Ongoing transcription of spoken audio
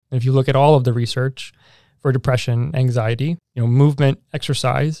And if you look at all of the research for depression, anxiety, movement,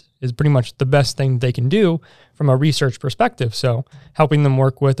 exercise is pretty much the best thing they can do from a research perspective. So helping them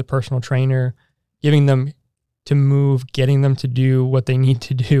work with a personal trainer, giving them to move, getting them to do what they need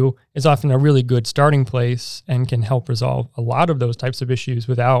to do is often a really good starting place and can help resolve a lot of those types of issues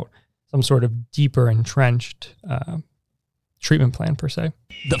without some sort of deeper entrenched treatment plan per se.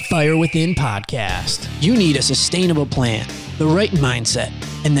 The Fire Within podcast. You need a sustainable plan, the right mindset,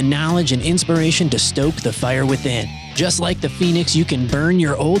 and the knowledge and inspiration to stoke the fire within. Just like the phoenix, you can burn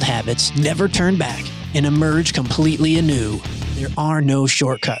your old habits, never turn back, and emerge completely anew. There are no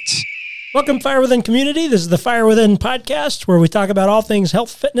shortcuts. Welcome, Fire Within community. This is the Fire Within podcast, where we talk about all things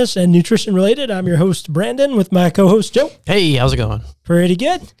health, fitness, and nutrition related. I'm your host, Brandon, with my co-host, Joe. Hey, how's it going? Pretty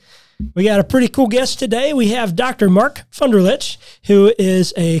good. We got a pretty cool guest today. We have Dr. Mark Funderlich, who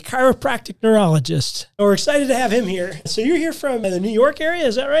is a chiropractic neurologist. We're excited to have him here. So you're here from the New York area,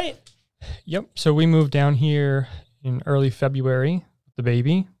 is that right? Yep. So we moved down here in early February with the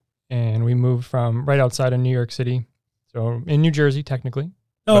baby, and we moved from right outside of New York City. So in New Jersey, technically.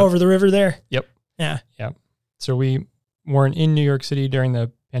 Oh, over the river there? Yep. Yeah. Yeah. So we weren't in New York City during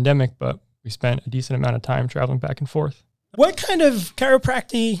the pandemic, but we spent a decent amount of time traveling back and forth. What kind of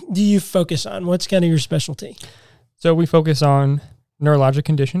chiropractic do you focus on? What's kind of your specialty? So we focus on neurologic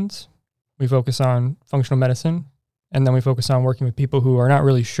conditions, we focus on functional medicine, and then we focus on working with people who are not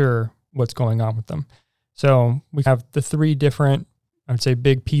really sure what's going on with them. So we have the three different, I would say,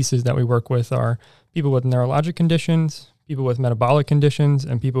 big pieces that we work with are people with neurologic conditions, people with metabolic conditions,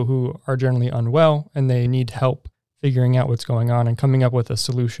 and people who are generally unwell and they need help figuring out what's going on and coming up with a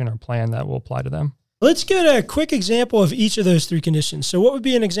solution or plan that will apply to them. Let's get a quick example of each of those three conditions. So what would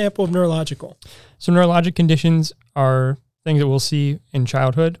be an example of neurological? So neurologic conditions are things that we'll see in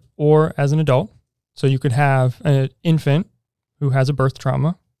childhood or as an adult. So you could have an infant who has a birth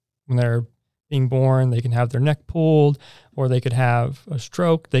trauma. When they're being born, they can have their neck pulled, or they could have a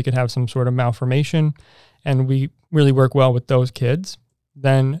stroke. They could have some sort of malformation. And we really work well with those kids.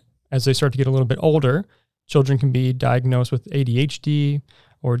 Then as they start to get a little bit older, children can be diagnosed with ADHD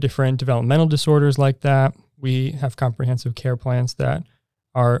or different developmental disorders like that. We have comprehensive care plans that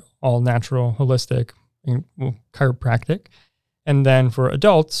are all natural, holistic, and chiropractic. And then for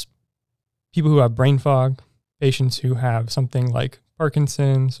adults, people who have brain fog, patients who have something like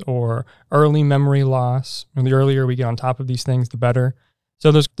Parkinson's or early memory loss. And the earlier we get on top of these things, the better.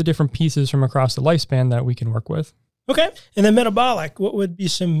 So there's the different pieces from across the lifespan that we can work with. Okay. And then metabolic, what would be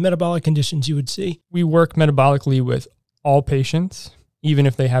some metabolic conditions you would see? We work metabolically with all patients, even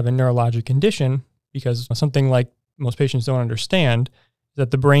if they have a neurologic condition, because something like most patients don't understand is that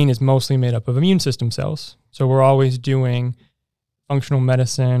the brain is mostly made up of immune system cells. So we're always doing functional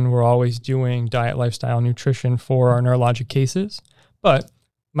medicine. We're always doing diet, lifestyle, nutrition for our neurologic cases. But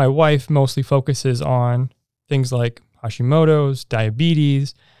my wife mostly focuses on things like Hashimoto's,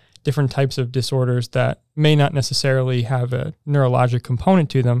 diabetes, different types of disorders that may not necessarily have a neurologic component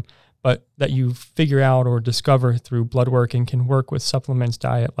to them, but that you figure out or discover through blood work and can work with supplements,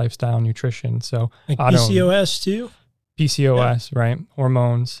 diet, lifestyle, nutrition. So like PCOS too? PCOS, yeah. Right?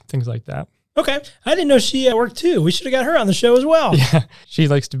 Hormones, things like that. Okay. I didn't know she worked too. We should have got her on the show as well. Yeah. She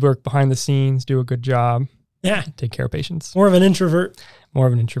likes to work behind the scenes, do a good job. Yeah. Take care of patients. More of an introvert. More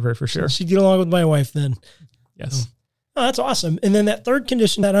of an introvert for sure. She'd get along with my wife then. Yes. Oh, that's awesome. And then that third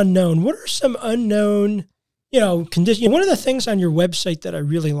condition, that unknown, what are some unknown conditions? One of the things on your website that I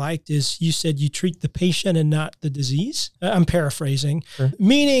really liked is you said you treat the patient and not the disease. I'm paraphrasing. Sure.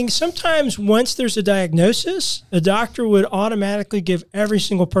 Meaning sometimes once there's a diagnosis, a doctor would automatically give every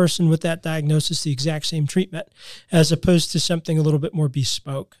single person with that diagnosis the exact same treatment, as opposed to something a little bit more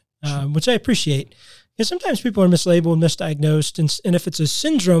bespoke, which I appreciate. Because sometimes people are mislabeled, misdiagnosed, and if it's a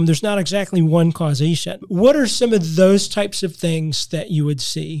syndrome, there's not exactly one causation. What are some of those types of things that you would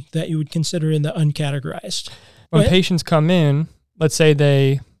see, that you would consider in the uncategorized? When patients come in, let's say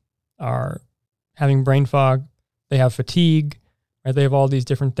they are having brain fog, they have fatigue, right? They have all these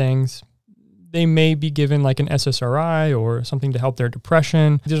different things. They may be given like an SSRI or something to help their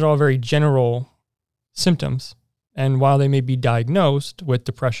depression. These are all very general symptoms. And while they may be diagnosed with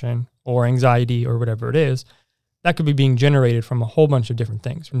depression or anxiety or whatever it is, that could be being generated from a whole bunch of different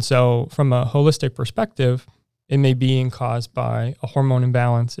things. And so from a holistic perspective, it may be being caused by a hormone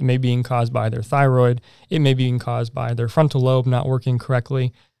imbalance. It may be being caused by their thyroid. It may be being caused by their frontal lobe not working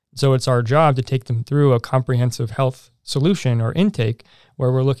correctly. So it's our job to take them through a comprehensive health solution or intake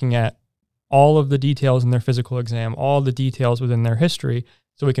where we're looking at all of the details in their physical exam, all the details within their history,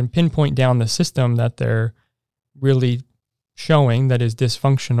 so we can pinpoint down the system that they're really showing that is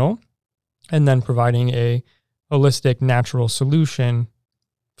dysfunctional, and then providing a holistic, natural solution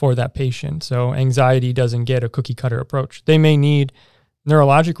for that patient. So anxiety doesn't get a cookie cutter approach. They may need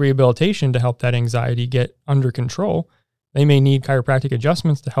neurologic rehabilitation to help that anxiety get under control. They may need chiropractic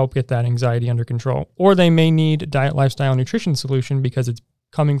adjustments to help get that anxiety under control. Or they may need a diet, lifestyle, nutrition solution because it's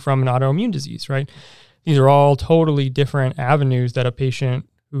coming from an autoimmune disease, right? These are all totally different avenues that a patient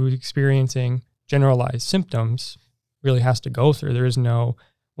who's experiencing generalized symptoms really has to go through. There is no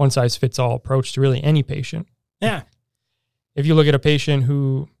one-size-fits-all approach to really any patient. Yeah. If you look at a patient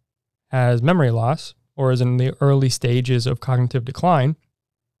who has memory loss or is in the early stages of cognitive decline,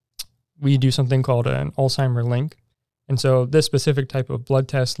 we do something called an Alzheimer link. And so this specific type of blood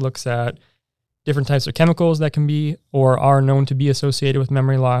test looks at different types of chemicals that can be or are known to be associated with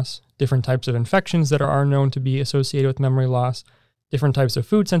memory loss, different types of infections that are known to be associated with memory loss, different types of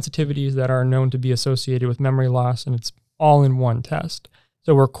food sensitivities that are known to be associated with memory loss, and it's all in one test.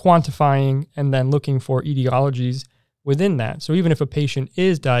 So we're quantifying and then looking for etiologies within that. So even if a patient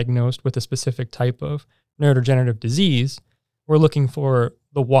is diagnosed with a specific type of neurodegenerative disease, we're looking for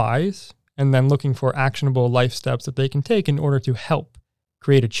the whys and then looking for actionable life steps that they can take in order to help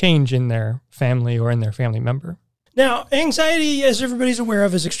create a change in their family or in their family member. Now, anxiety, as everybody's aware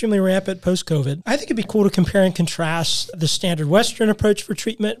of, is extremely rampant post-COVID. I think it'd be cool to compare and contrast the standard Western approach for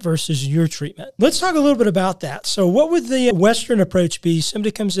treatment versus your treatment. Let's talk a little bit about that. So what would the Western approach be?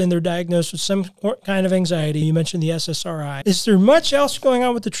 Somebody comes in, they're diagnosed with some kind of anxiety. You mentioned the SSRI. Is there much else going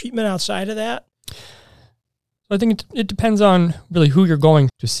on with the treatment outside of that? I think it depends on really who you're going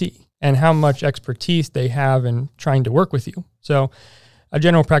to see and how much expertise they have in trying to work with you. So a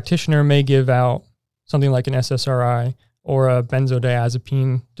general practitioner may give out something like an SSRI or a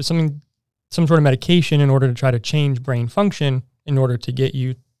benzodiazepine, to some sort of medication in order to try to change brain function in order to get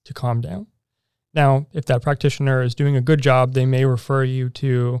you to calm down. Now, if that practitioner is doing a good job, they may refer you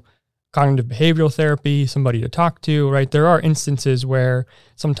to cognitive behavioral therapy, somebody to talk to, right? There are instances where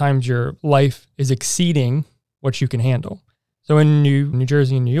sometimes your life is exceeding what you can handle. So in New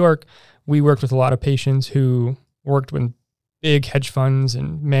Jersey and New York, we worked with a lot of patients who worked with big hedge funds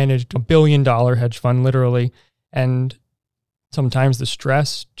and managed $1 billion hedge fund, literally. And sometimes the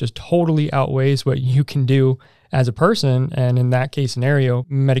stress just totally outweighs what you can do as a person. And in that case scenario,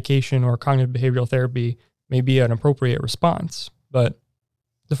 medication or cognitive behavioral therapy may be an appropriate response. But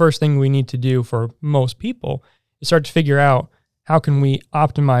the first thing we need to do for most people is start to figure out how can we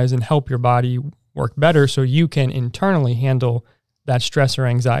optimize and help your body work better so you can internally handle that stress or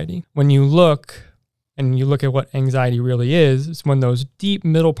anxiety. When you look at what anxiety really is, it's when those deep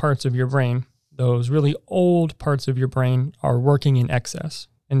middle parts of your brain, those really old parts of your brain are working in excess.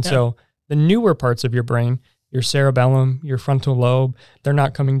 And so the newer parts of your brain, your cerebellum, your frontal lobe, they're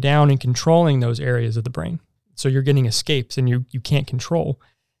not coming down and controlling those areas of the brain. So you're getting escapes and you can't control.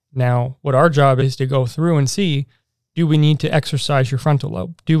 Now, what our job is to go through and see, do we need to exercise your frontal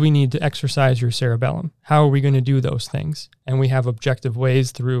lobe? Do we need to exercise your cerebellum? How are we going to do those things? And we have objective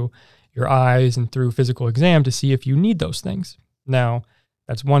ways through your eyes and through physical exam to see if you need those things. Now,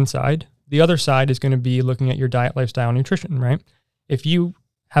 that's one side. The other side is going to be looking at your diet, lifestyle, nutrition, right? If you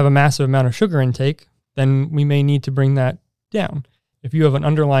have a massive amount of sugar intake, then we may need to bring that down. If you have an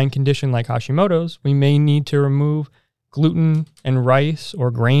underlying condition like Hashimoto's, we may need to remove gluten and rice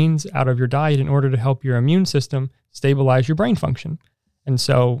or grains out of your diet in order to help your immune system stabilize your brain function. And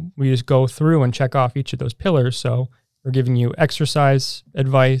so we just go through and check off each of those pillars. So we're giving you exercise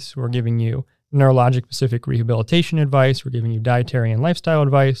advice, we're giving you neurologic specific rehabilitation advice, we're giving you dietary and lifestyle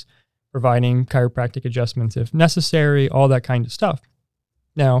advice, providing chiropractic adjustments if necessary, all that kind of stuff.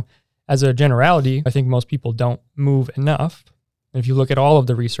 Now, as a generality, I think most people don't move enough. If you look at all of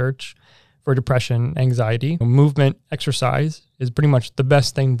the research for depression, anxiety, movement, exercise is pretty much the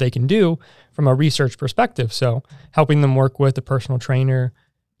best thing they can do from a research perspective. So helping them work with a personal trainer,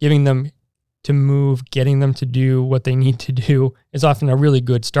 giving them to move, getting them to do what they need to do is often a really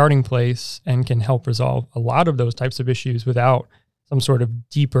good starting place and can help resolve a lot of those types of issues without some sort of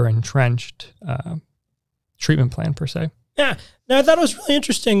deeper entrenched treatment plan per se. Yeah. Now, I thought it was really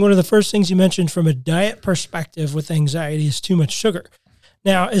interesting. One of the first things you mentioned from a diet perspective with anxiety is too much sugar.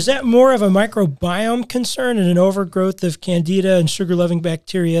 Now, is that more of a microbiome concern and an overgrowth of candida and sugar-loving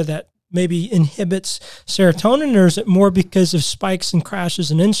bacteria that maybe inhibits serotonin, or is it more because of spikes and crashes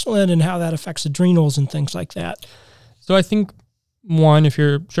in insulin and how that affects adrenals and things like that? So I think, one, if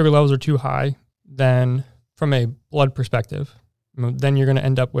your sugar levels are too high, then from a blood perspective, then you're going to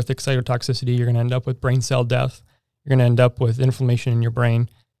end up with excitotoxicity, you're going to end up with brain cell death, you're going to end up with inflammation in your brain.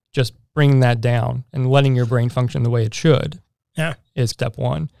 Just bringing that down and letting your brain function the way it should is step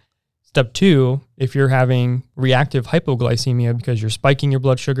one. Step two, if you're having reactive hypoglycemia because you're spiking your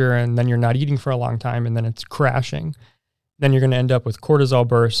blood sugar and then you're not eating for a long time and then it's crashing, then you're going to end up with cortisol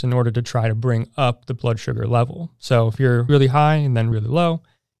bursts in order to try to bring up the blood sugar level. So if you're really high and then really low,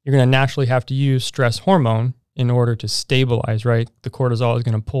 you're going to naturally have to use stress hormone in order to stabilize, right? The cortisol is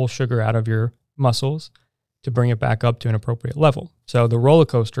going to pull sugar out of your muscles to bring it back up to an appropriate level. So the roller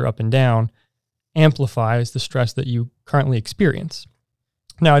coaster up and down amplifies the stress that you currently experience.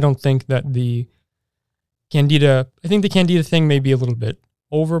 Now, I don't think that the candida thing may be a little bit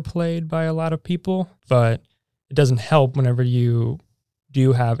overplayed by a lot of people, but it doesn't help whenever you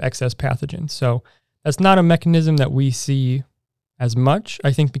do have excess pathogens. So that's not a mechanism that we see as much,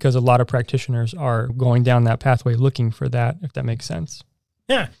 I think, because a lot of practitioners are going down that pathway looking for that, if that makes sense.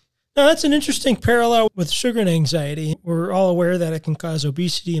 Yeah. Now, that's an interesting parallel with sugar and anxiety. We're all aware that it can cause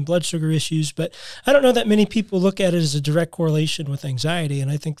obesity and blood sugar issues, but I don't know that many people look at it as a direct correlation with anxiety, and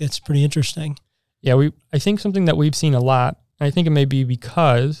I think that's pretty interesting. Yeah, I think something that we've seen a lot, and I think it may be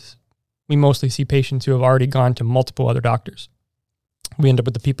because we mostly see patients who have already gone to multiple other doctors. We end up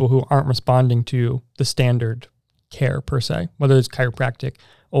with the people who aren't responding to the standard care per se, whether it's chiropractic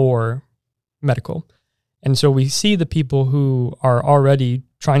or medical. And so we see the people who are already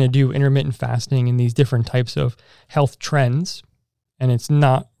trying to do intermittent fasting and these different types of health trends, and it's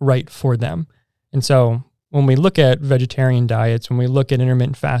not right for them. And so when we look at vegetarian diets, when we look at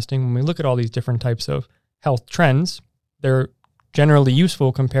intermittent fasting, when we look at all these different types of health trends, they're generally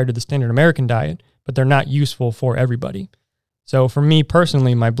useful compared to the standard American diet, but they're not useful for everybody. So for me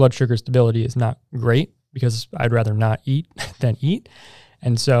personally, my blood sugar stability is not great because I'd rather not eat than eat.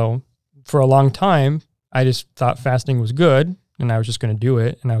 And so for a long time, I just thought fasting was good and I was just going to do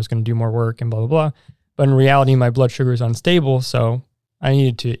it and I was going to do more work and blah, blah, blah. But in reality, my blood sugar is unstable. So I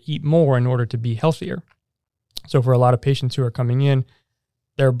needed to eat more in order to be healthier. So for a lot of patients who are coming in,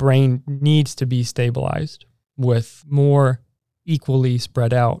 their brain needs to be stabilized with more equally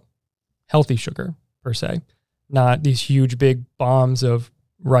spread out healthy sugar per se, not these huge big bombs of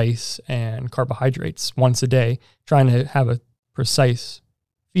rice and carbohydrates once a day, trying to have a precise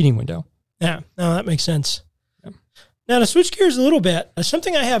feeding window. Yeah, no, that makes sense. Yeah. Now, to switch gears a little bit,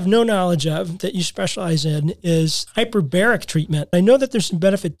 something I have no knowledge of that you specialize in is hyperbaric treatment. I know that there's some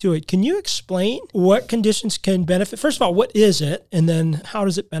benefit to it. Can you explain what conditions can benefit? First of all, what is it? And then how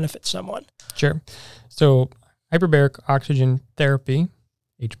does it benefit someone? Sure. So hyperbaric oxygen therapy,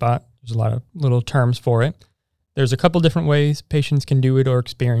 HBOT, there's a lot of little terms for it. There's a couple different ways patients can do it or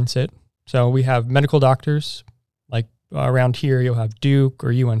experience it. So we have medical doctors, like around here, you'll have Duke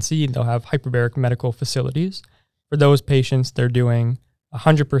or UNC, they'll have hyperbaric medical facilities. For those patients, they're doing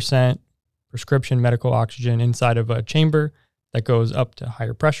 100% prescription medical oxygen inside of a chamber that goes up to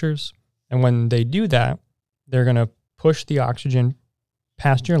higher pressures. And when they do that, they're going to push the oxygen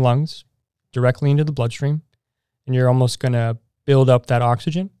past your lungs directly into the bloodstream, and you're almost going to build up that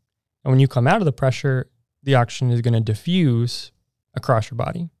oxygen. And when you come out of the pressure, the oxygen is going to diffuse across your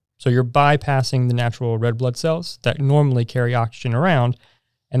body. So you're bypassing the natural red blood cells that normally carry oxygen around.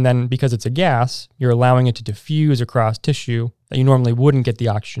 And then because it's a gas, you're allowing it to diffuse across tissue that you normally wouldn't get the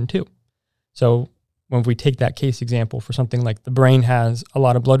oxygen to. So when we take that case example for something like the brain has a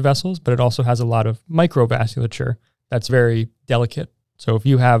lot of blood vessels, but it also has a lot of microvasculature that's very delicate. So if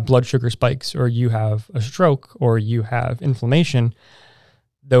you have blood sugar spikes or you have a stroke or you have inflammation,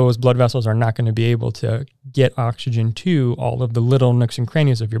 those blood vessels are not going to be able to get oxygen to all of the little nooks and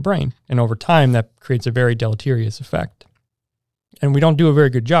crannies of your brain. And over time, that creates a very deleterious effect. And we don't do a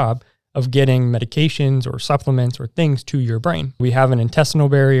very good job of getting medications or supplements or things to your brain. We have an intestinal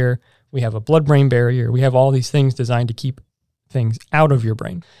barrier. We have a blood-brain barrier. We have all these things designed to keep things out of your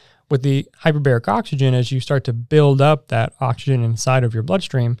brain. With the hyperbaric oxygen, as you start to build up that oxygen inside of your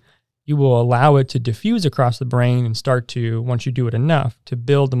bloodstream, you will allow it to diffuse across the brain and start to, once you do it enough, to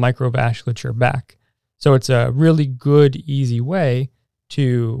build the microvasculature back. So it's a really good, easy way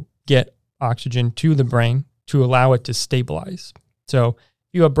to get oxygen to the brain to allow it to stabilize. So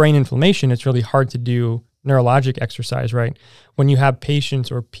if you have brain inflammation, it's really hard to do neurologic exercise, right? When you have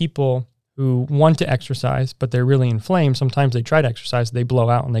patients or people who want to exercise, but they're really inflamed, sometimes they try to exercise, they blow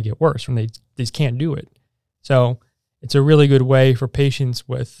out and they get worse and they just can't do it. So it's a really good way for patients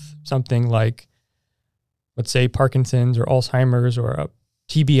with something like, let's say, Parkinson's or Alzheimer's or a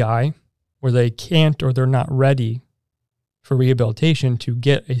TBI, where they can't or they're not ready for rehabilitation, to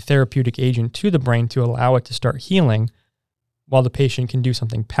get a therapeutic agent to the brain to allow it to start healing while the patient can do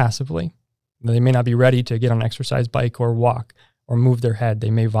something passively. They may not be ready to get on an exercise bike or walk or move their head. They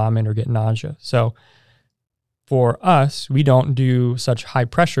may vomit or get nausea. So for us, we don't do such high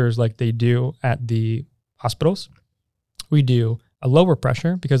pressures like they do at the hospitals. We do a lower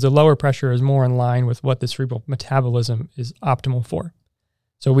pressure because the lower pressure is more in line with what the cerebral metabolism is optimal for.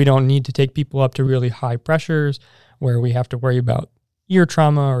 So we don't need to take people up to really high pressures where we have to worry about ear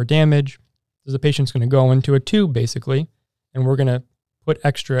trauma or damage. So the patient's going to go into a tube basically, and we're going to put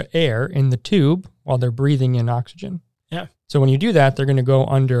extra air in the tube while they're breathing in oxygen. Yeah. So when you do that, they're going to go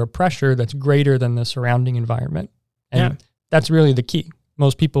under a pressure that's greater than the surrounding environment. And that's really the key.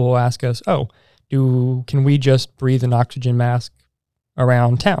 Most people will ask us, can we just breathe an oxygen mask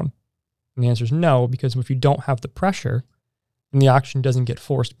around town? And the answer is no, because if you don't have the pressure, then the oxygen doesn't get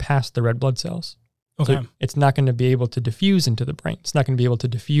forced past the red blood cells. Okay. So it's not going to be able to diffuse into the brain. It's not going to be able to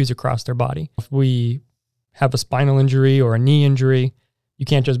diffuse across their body. If we have a spinal injury or a knee injury, you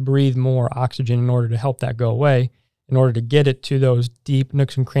can't just breathe more oxygen in order to help that go away. In order to get it to those deep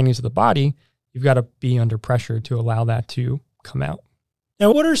nooks and crannies of the body, you've got to be under pressure to allow that to come out.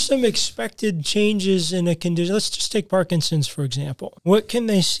 Now, what are some expected changes in a condition? Let's just take Parkinson's, for example. What can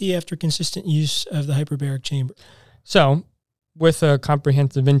they see after consistent use of the hyperbaric chamber? So with a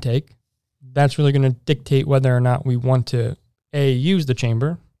comprehensive intake, that's really going to dictate whether or not we want to, A, use the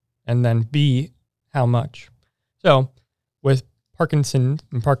chamber, and then B, how much. So with Parkinson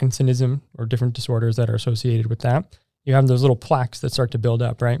and Parkinsonism or different disorders that are associated with that, you have those little plaques that start to build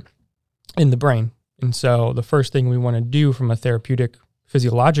up, right, in the brain. And so the first thing we want to do from a therapeutic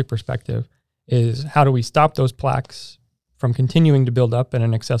physiologic perspective is how do we stop those plaques from continuing to build up at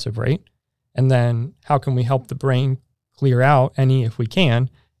an excessive rate? And then how can we help the brain clear out any if we can,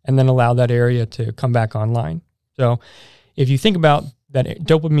 and then allow that area to come back online? So if you think about that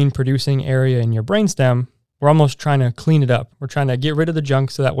dopamine producing area in your brainstem, we're almost trying to clean it up. We're trying to get rid of the junk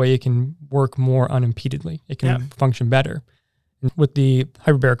so that way it can work more unimpededly. It can function better. And with the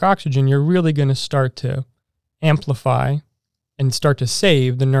hyperbaric oxygen, you're really going to start to amplify and start to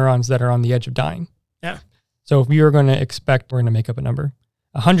save the neurons that are on the edge of dying. Yeah. So if we are going to expect, we're going to make up a number,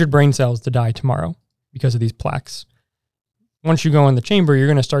 100 brain cells to die tomorrow because of these plaques. Once you go in the chamber, you're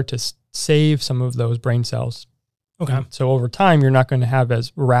going to start to save some of those brain cells. Okay. So over time, you're not going to have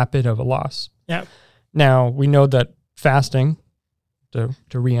as rapid of a loss. Yeah. Now, we know that fasting, to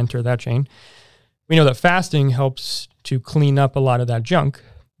re-enter that chain, we know that fasting helps to clean up a lot of that junk.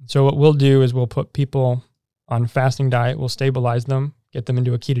 So what we'll do is we'll put people on fasting diet, we'll stabilize them, get them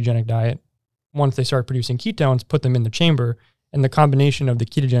into a ketogenic diet. Once they start producing ketones, put them in the chamber, and the combination of the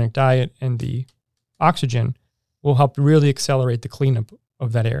ketogenic diet and the oxygen will help really accelerate the cleanup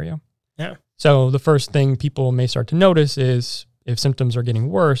of that area. Yeah. So the first thing people may start to notice is if symptoms are getting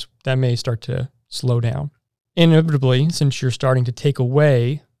worse, that may start to slow down. Inevitably, since you're starting to take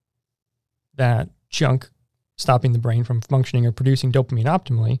away that junk, stopping the brain from functioning or producing dopamine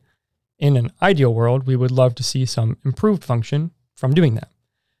optimally, in an ideal world, we would love to see some improved function from doing that.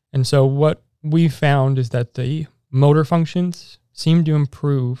 And so what we found is that the motor functions seem to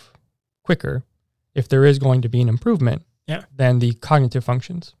improve quicker if there is going to be an improvement than the cognitive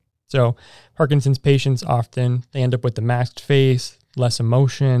functions. So Parkinson's patients often, they end up with the masked face, less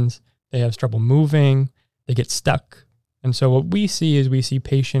emotions, they have trouble moving, they get stuck. And so what we see is we see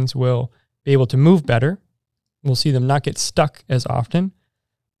patients will be able to move better. We'll see them not get stuck as often.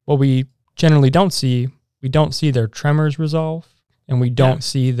 What we generally don't see, we don't see their tremors resolve, and we don't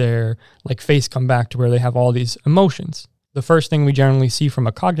see their face come back to where they have all these emotions. The first thing we generally see from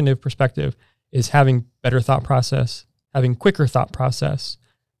a cognitive perspective is having better thought process, having quicker thought process,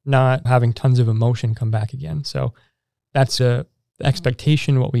 not having tons of emotion come back again. So that's the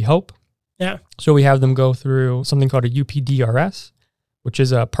expectation, what we hope. Yeah. So we have them go through something called a UPDRS, which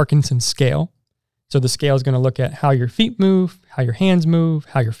is a Parkinson's scale. So the scale is going to look at how your feet move, how your hands move,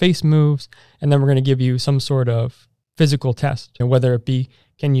 how your face moves, and then we're going to give you some sort of physical test, whether it be,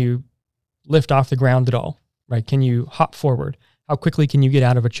 can you lift off the ground at all, right? Can you hop forward? How quickly can you get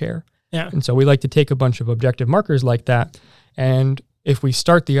out of a chair? Yeah. And so we like to take a bunch of objective markers like that. And if we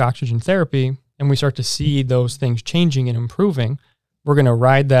start the oxygen therapy and we start to see those things changing and improving, we're going to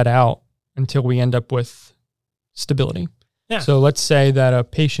ride that out until we end up with stability. Yeah. So let's say that a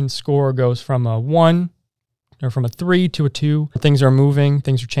patient's score goes from a 1 or from a 3 to a 2. Things are moving,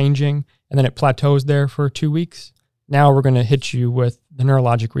 things are changing, and then it plateaus there for 2 weeks. Now we're going to hit you with the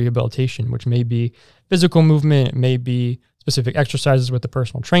neurologic rehabilitation, which may be physical movement, it may be specific exercises with the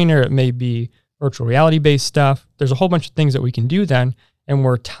personal trainer, it may be virtual reality-based stuff. There's a whole bunch of things that we can do then, and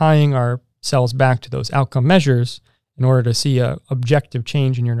we're tying our cells back to those outcome measures in order to see a objective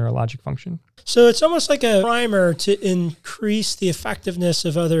change in your neurologic function. So it's almost like a primer to increase the effectiveness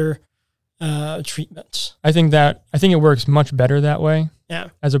of other treatments. I think it works much better that way,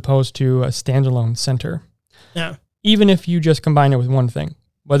 as opposed to a standalone center. Yeah. Even if you just combine it with one thing,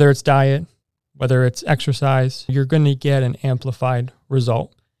 whether it's diet, whether it's exercise, you're going to get an amplified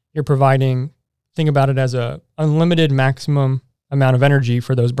result. You're providing, think about it as a unlimited maximum amount of energy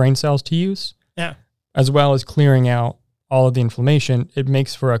for those brain cells to use. Yeah. As well as clearing out all of the inflammation. It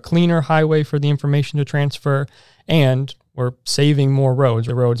makes for a cleaner highway for the information to transfer, and we're saving more roads.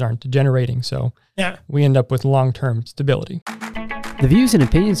 The roads aren't degenerating, so we end up with long-term stability. The views and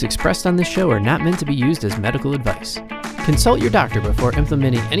opinions expressed on this show are not meant to be used as medical advice. Consult your doctor before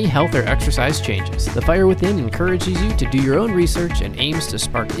implementing any health or exercise changes. The Fire Within encourages you to do your own research and aims to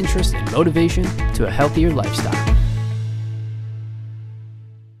spark interest and motivation to a healthier lifestyle.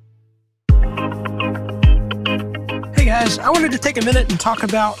 Hey guys, I wanted to take a minute and talk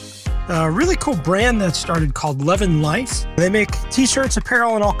about a really cool brand that started called Love and Life. They make t-shirts,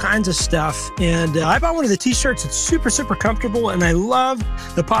 apparel, and all kinds of stuff. And I bought one of the t-shirts. It's super, super comfortable, and I love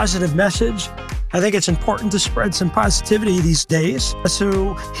the positive message. I think it's important to spread some positivity these days.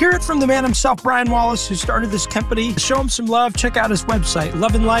 So hear it from the man himself, Brian Wallace, who started this company. Show him some love. Check out his website,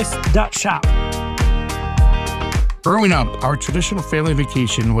 loveandlife.shop. Growing up, our traditional family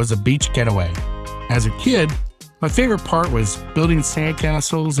vacation was a beach getaway. As a kid, my favorite part was building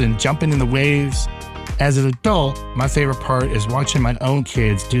sandcastles and jumping in the waves. As an adult, my favorite part is watching my own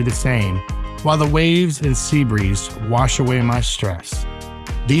kids do the same, while the waves and sea breeze wash away my stress.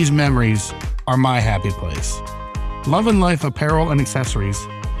 These memories are my happy place. Love and Life apparel and accessories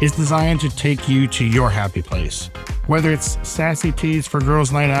is designed to take you to your happy place. Whether it's sassy tees for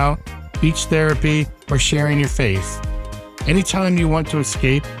girls' night out, beach therapy, or sharing your faith. Anytime you want to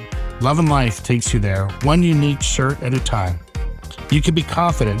escape, Love and Life takes you there, one unique shirt at a time. You can be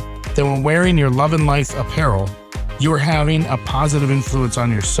confident that when wearing your Love and Life apparel, you are having a positive influence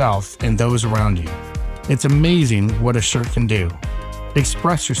on yourself and those around you. It's amazing what a shirt can do.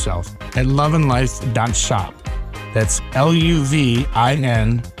 Express yourself at loveandlife.shop. That's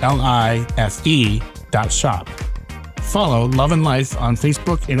LUVINLIFE.shop. Follow Love and Life on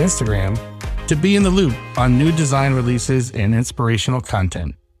Facebook and Instagram to be in the loop on new design releases and inspirational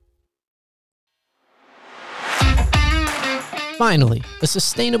content. Finally, a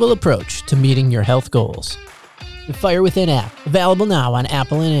sustainable approach to meeting your health goals. The Fire Within app, available now on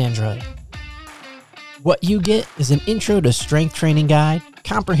Apple and Android. What you get is an intro to strength training guide,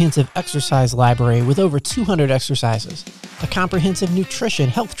 comprehensive exercise library with over 200 exercises, a comprehensive nutrition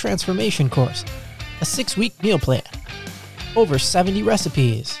health transformation course, a 6-week meal plan, over 70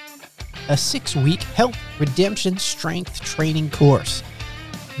 recipes, a 6-week health redemption strength training course.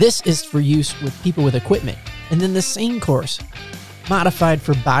 This is for use with people with equipment, and then the same course, modified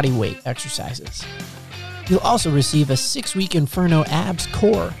for body weight exercises. You'll also receive a 6-week Inferno Abs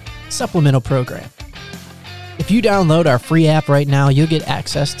Core supplemental program. If you download our free app right now, you'll get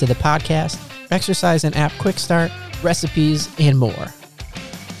access to the podcast, exercise and app quick start, recipes, and more.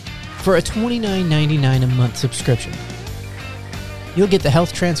 For a $29.99 a month subscription, you'll get the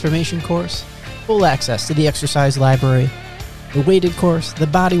health transformation course, full access to the exercise library, the weighted course, the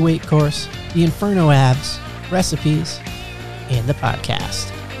body weight course, the Inferno Abs, recipes, and the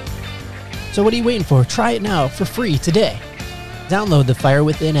podcast. So what are you waiting for? Try it now for free today. Download the Fire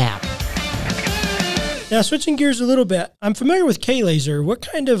Within app. Now, switching gears a little bit, I'm familiar with K-Laser. What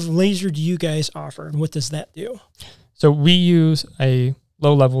kind of laser do you guys offer, and what does that do? So we use a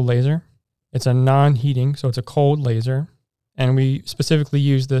low-level laser. It's a non-heating, so it's a cold laser. And we specifically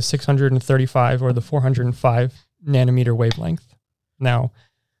use the 635 or the 405 nanometer wavelength. Now,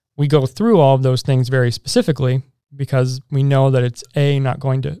 we go through all of those things very specifically because we know that it's not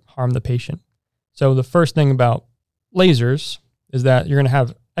going to harm the patient. So the first thing about lasers is that you're going to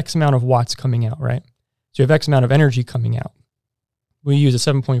have X amount of watts coming out, right? So you have X amount of energy coming out. We use a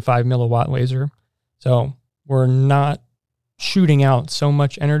 7.5 milliwatt laser. So we're not shooting out so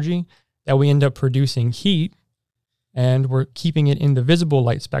much energy that we end up producing heat, and we're keeping it in the visible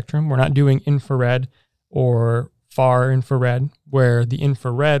light spectrum. We're not doing infrared or far infrared, where the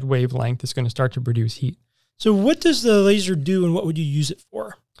infrared wavelength is going to start to produce heat. So what does the laser do, and what would you use it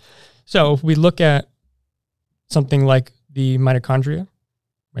for? So if we look at something like the mitochondria,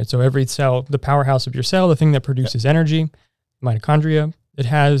 right? So every cell, the powerhouse of your cell, the thing that produces energy, mitochondria, it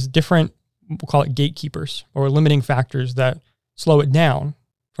has different, we'll call it gatekeepers or limiting factors that slow it down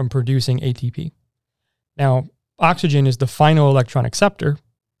from producing ATP. Now, oxygen is the final electron acceptor.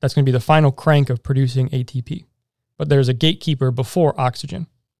 That's going to be the final crank of producing ATP. But there's a gatekeeper before oxygen.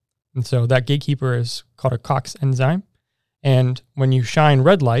 And so that gatekeeper is called a COX enzyme. And when you shine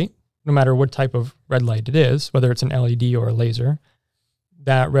red light, no matter what type of red light it is, whether it's an LED or a laser,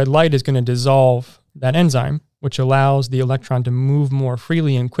 that red light is going to dissolve that enzyme, which allows the electron to move more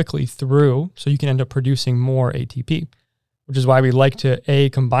freely and quickly through, so you can end up producing more ATP, which is why we like to,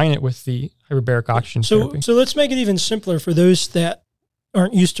 combine it with the hyperbaric oxygen therapy. So let's make it even simpler for those that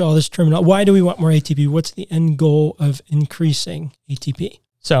aren't used to all this terminology, why do we want more ATP? What's the end goal of increasing ATP?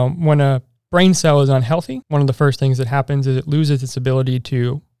 So when a brain cell is unhealthy, one of the first things that happens is it loses its ability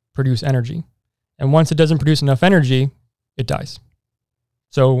to produce energy. And once it doesn't produce enough energy, it dies.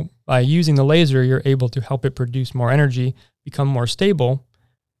 So by using the laser, you're able to help it produce more energy, become more stable,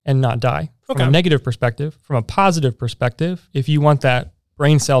 and not die. From a negative perspective. From a positive perspective, if you want that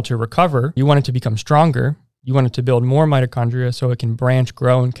brain cell to recover, you want it to become stronger, you want it to build more mitochondria so it can branch,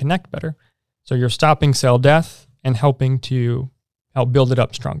 grow, and connect better. So you're stopping cell death and helping to help build it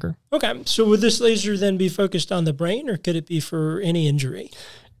up stronger. Okay. So would this laser then be focused on the brain, or could it be for any injury?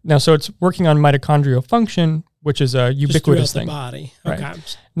 Now, so it's working on mitochondrial function, which is a ubiquitous thing. The body. Okay.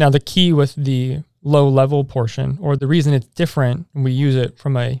 Right. Now, the key with the low-level portion, or the reason it's different, and we use it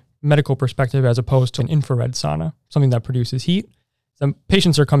from a medical perspective as opposed to an infrared sauna, something that produces heat. Some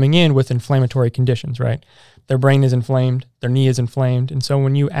patients are coming in with inflammatory conditions, right? Their brain is inflamed, their knee is inflamed, and so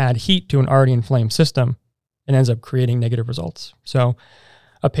when you add heat to an already inflamed system, it ends up creating negative results. So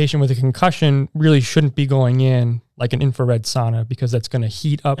a patient with a concussion really shouldn't be going in like an infrared sauna, because that's going to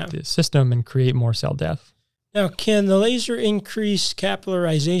heat up the system and create more cell death. Now, can the laser increase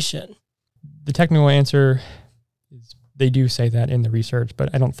capillarization? The technical answer is they do say that in the research, but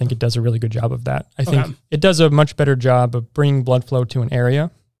I don't think it does a really good job of that. I think it does a much better job of bringing blood flow to an area.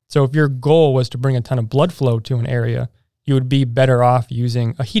 So if your goal was to bring a ton of blood flow to an area, you would be better off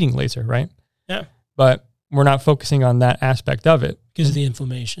using a heating laser, right? Yeah. But we're not focusing on that aspect of it. Because of the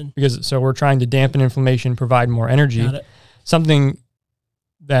inflammation. So we're trying to dampen inflammation, provide more energy. Got it. Something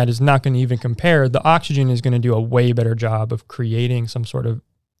that is not going to even compare. The oxygen is going to do a way better job of creating some sort of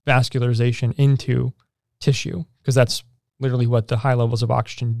vascularization into tissue, because that's literally what the high levels of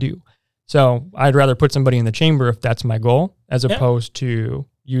oxygen do. So I'd rather put somebody in the chamber if that's my goal, as opposed to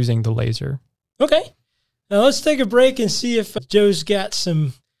using the laser. Okay. Now let's take a break and see if Joe's got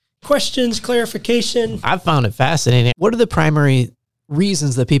some questions, clarification. I found it fascinating. What are the primary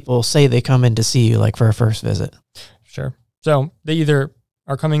reasons that people say they come in to see you, like for a first visit? Sure. So they either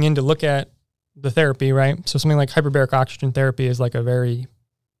are coming in to look at the therapy, right? So something like hyperbaric oxygen therapy is like a very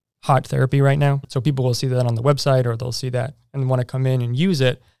hot therapy right now. So people will see that on the website, or they'll see that and want to come in and use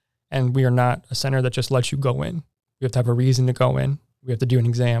it. And we are not a center that just lets you go in. We have to have a reason to go in. We have to do an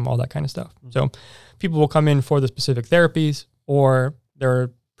exam, all that kind of stuff. So people will come in for the specific therapies, or they're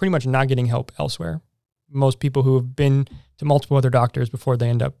pretty much not getting help elsewhere. Most people who have been to multiple other doctors before they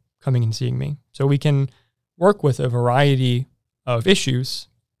end up coming and seeing me. So we can work with a variety of issues.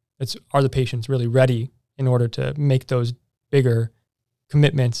 Are the patients really ready in order to make those bigger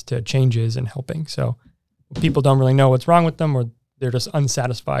commitments to changes and helping? So people don't really know what's wrong with them, or they're just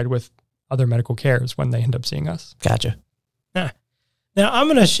unsatisfied with other medical cares when they end up seeing us. Gotcha. Now, I'm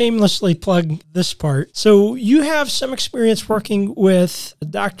going to shamelessly plug this part. So you have some experience working with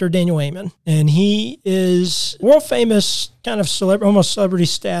Dr. Daniel Amen, and he is world famous, kind of almost celebrity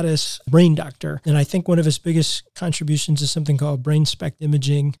status brain doctor. And I think one of his biggest contributions is something called brain SPECT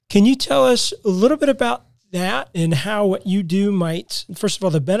imaging. Can you tell us a little bit about that and how what you do might, first of all,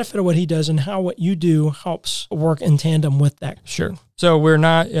 the benefit of what he does and how what you do helps work in tandem with that? Sure. So we're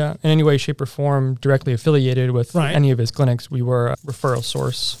not in any way, shape, or form directly affiliated with any of his clinics. We were a referral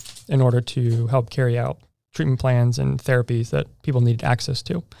source in order to help carry out treatment plans and therapies that people needed access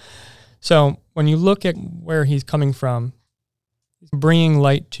to. So when you look at where he's coming from, he's bringing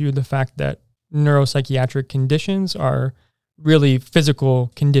light to the fact that neuropsychiatric conditions are really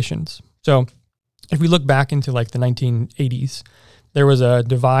physical conditions. So if we look back into like the 1980s, there was a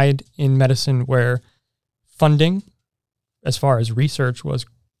divide in medicine where funding, as far as research was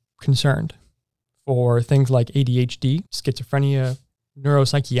concerned, for things like ADHD, schizophrenia,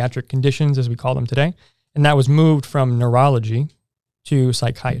 neuropsychiatric conditions, as we call them today, and that was moved from neurology to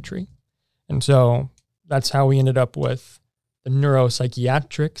psychiatry. And so that's how we ended up with the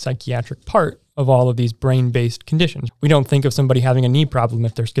psychiatric part of all of these brain-based conditions. We don't think of somebody having a knee problem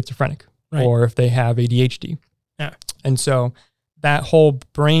if they're schizophrenic. Right. Or if they have ADHD. Yeah. And so that whole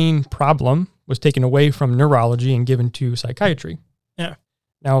brain problem was taken away from neurology and given to psychiatry. Yeah.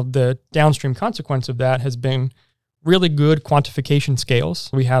 Now, the downstream consequence of that has been really good quantification scales.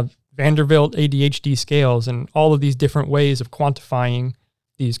 We have Vanderbilt ADHD scales and all of these different ways of quantifying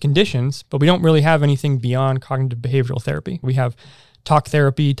these conditions, but we don't really have anything beyond cognitive behavioral therapy. We have talk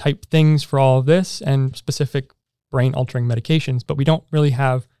therapy type things for all of this and specific brain altering medications, but we don't really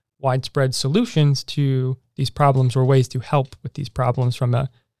have widespread solutions to these problems or ways to help with these problems from a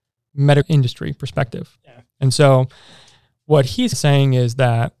medical industry perspective. Yeah. And so what he's saying is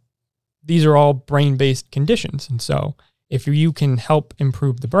that these are all brain-based conditions. And so if you can help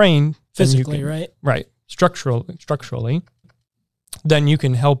improve the brain physically, right? Right. Structurally, then you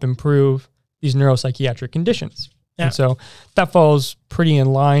can help improve these neuropsychiatric conditions. Yeah. And so that falls pretty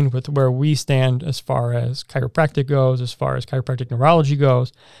in line with where we stand as far as chiropractic goes, as far as chiropractic neurology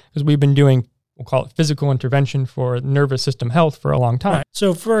goes, because we've been doing, we'll call it physical intervention for nervous system health for a long time. Right.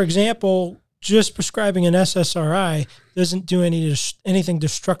 So, for example, just prescribing an SSRI doesn't do anything to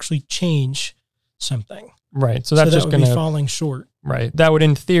structurally change something. Right. So that's just would going be to falling short. Right. That would,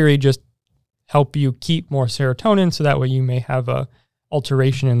 in theory, just help you keep more serotonin, so that way you may have a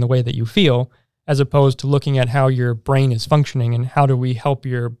alteration in the way that you feel, as opposed to looking at how your brain is functioning and how do we help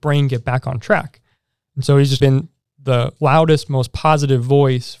your brain get back on track. And so he's just been the loudest, most positive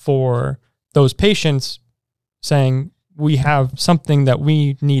voice for those patients, saying we have something that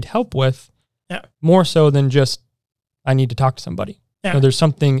we need help with, more so than just, I need to talk to somebody. Yeah. You know,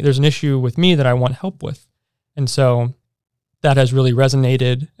 there's an issue with me that I want help with. And so that has really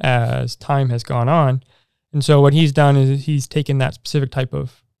resonated as time has gone on. And so what he's done is he's taken that specific type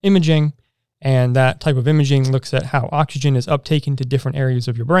of imaging, and that type of imaging looks at how oxygen is uptaken to different areas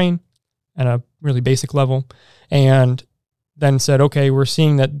of your brain at a really basic level, and then said, okay, we're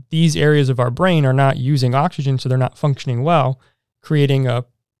seeing that these areas of our brain are not using oxygen, so they're not functioning well, creating a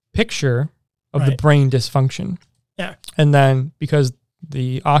picture of the brain dysfunction. Yeah. And then because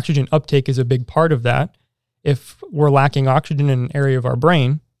the oxygen uptake is a big part of that, if we're lacking oxygen in an area of our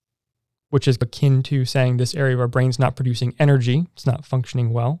brain, which is akin to saying this area of our brain's not producing energy, it's not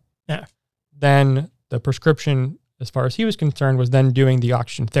functioning well, then the prescription, as far as he was concerned, was then doing the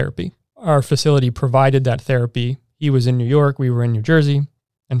oxygen therapy. Our facility provided that therapy. He was in New York, we were in New Jersey.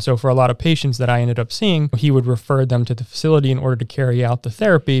 And so for a lot of patients that I ended up seeing, he would refer them to the facility in order to carry out the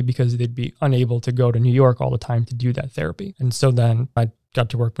therapy, because they'd be unable to go to New York all the time to do that therapy. And so then I got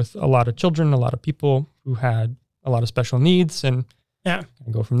to work with a lot of children, a lot of people who had a lot of special needs, and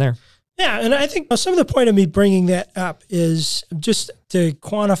go from there. Yeah, and I think some of the point of me bringing that up is just to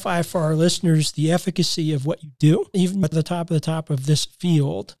quantify for our listeners the efficacy of what you do. Even at the top of this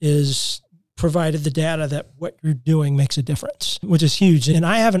field is provided the data that what you're doing makes a difference, which is huge. And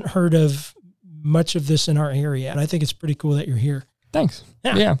I haven't heard of much of this in our area, and I think it's pretty cool that you're here. Thanks.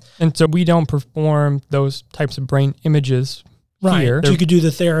 Yeah. And so we don't perform those types of brain images here. So you could do the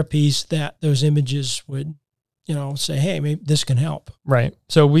therapies that those images would, say, hey, maybe this can help. Right.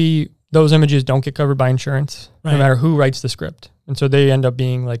 So those images don't get covered by insurance, no matter who writes the script. And so they end up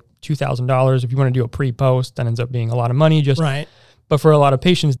being like $2,000. If you want to do a pre-post, that ends up being a lot of money. But for a lot of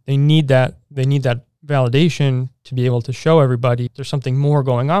patients, they need that validation to be able to show everybody there's something more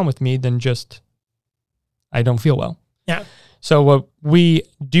going on with me than just, I don't feel well. Yeah. So what we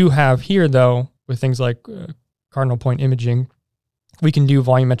do have here, though, with things like cardinal point imaging, we can do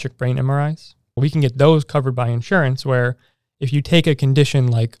volumetric brain MRIs. We can get those covered by insurance, where if you take a condition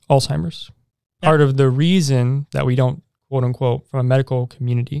like Alzheimer's, part of the reason that we don't, quote unquote, from a medical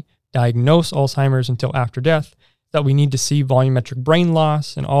community, diagnose Alzheimer's until after death, that we need to see volumetric brain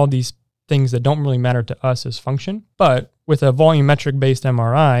loss and all these things that don't really matter to us as function. But with a volumetric based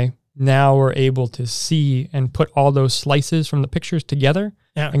MRI, now we're able to see and put all those slices from the pictures together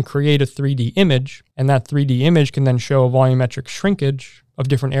and create a 3D image. And that 3D image can then show a volumetric shrinkage of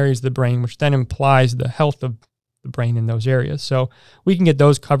different areas of the brain, which then implies the health of the brain in those areas. So we can get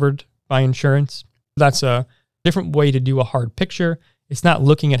those covered by insurance. That's a different way to do a hard picture. It's not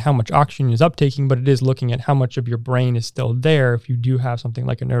looking at how much oxygen is uptaking, but it is looking at how much of your brain is still there if you do have something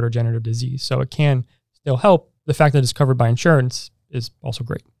like a neurodegenerative disease. So it can still help. The fact that it's covered by insurance is also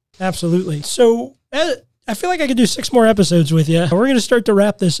great. Absolutely. So I feel like I could do 6 more episodes with you. We're going to start to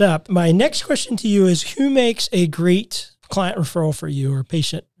wrap this up. My next question to you is, who makes a great client referral for you or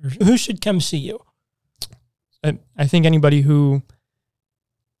patient? Or who should come see you? I think anybody who,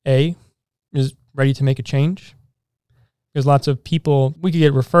 is ready to make a change. Because lots of people, we could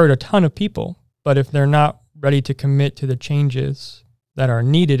get referred a ton of people, but if they're not ready to commit to the changes that are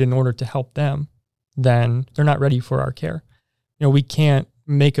needed in order to help them, then they're not ready for our care. We can't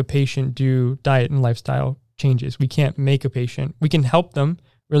make a patient do diet and lifestyle changes. We can't make a patient, we can help them.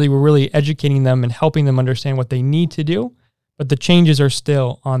 Really, we're really educating them and helping them understand what they need to do, but the changes are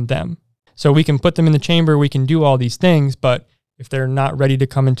still on them. So we can put them in the chamber, we can do all these things, but if they're not ready to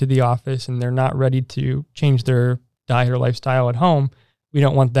come into the office and they're not ready to change their diet or lifestyle at home, we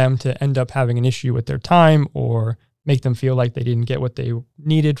don't want them to end up having an issue with their time or make them feel like they didn't get what they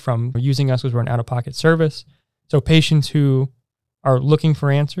needed from using us because we're an out-of-pocket service. So patients who are looking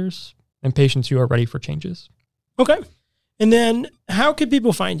for answers and patients who are ready for changes. Okay. And then how can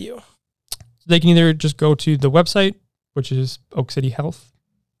people find you? They can either just go to the website, which is Oak City Health,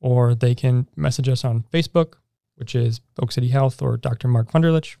 or they can message us on Facebook, which is Oak City Health or Dr. Mark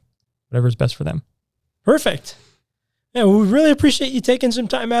Wunderlich, whatever is best for them. Perfect. Yeah, we really appreciate you taking some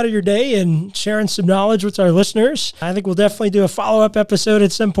time out of your day and sharing some knowledge with our listeners. I think we'll definitely do a follow-up episode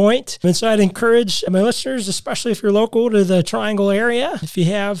at some point. And so I'd encourage my listeners, especially if you're local to the Triangle area, if you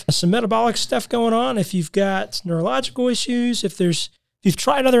have some metabolic stuff going on, if you've got neurological issues, if you've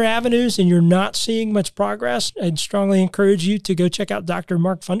tried other avenues and you're not seeing much progress, I'd strongly encourage you to go check out Dr.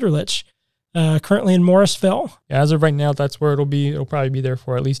 Mark Funderlich, currently in Morrisville. Yeah, as of right now, that's where it'll be. It'll probably be there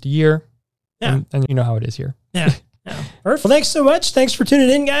for at least a year. Yeah. And you know how it is here. Yeah. Yeah. Perfect. Well, thanks so much. Thanks for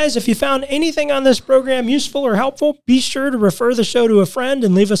tuning in, guys. If you found anything on this program useful or helpful, be sure to refer the show to a friend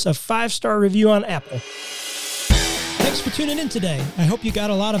and leave us a 5-star review on Apple. Thanks for tuning in today. I hope you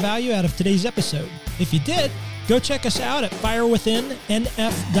got a lot of value out of today's episode. If you did, go check us out at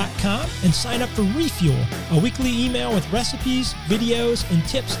firewithinnf.com and sign up for Refuel, a weekly email with recipes, videos, and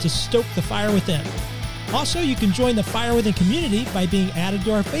tips to stoke the fire within. Also, you can join the Fire Within community by being added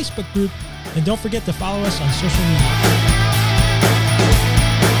to our Facebook group. And don't forget to follow us on social media.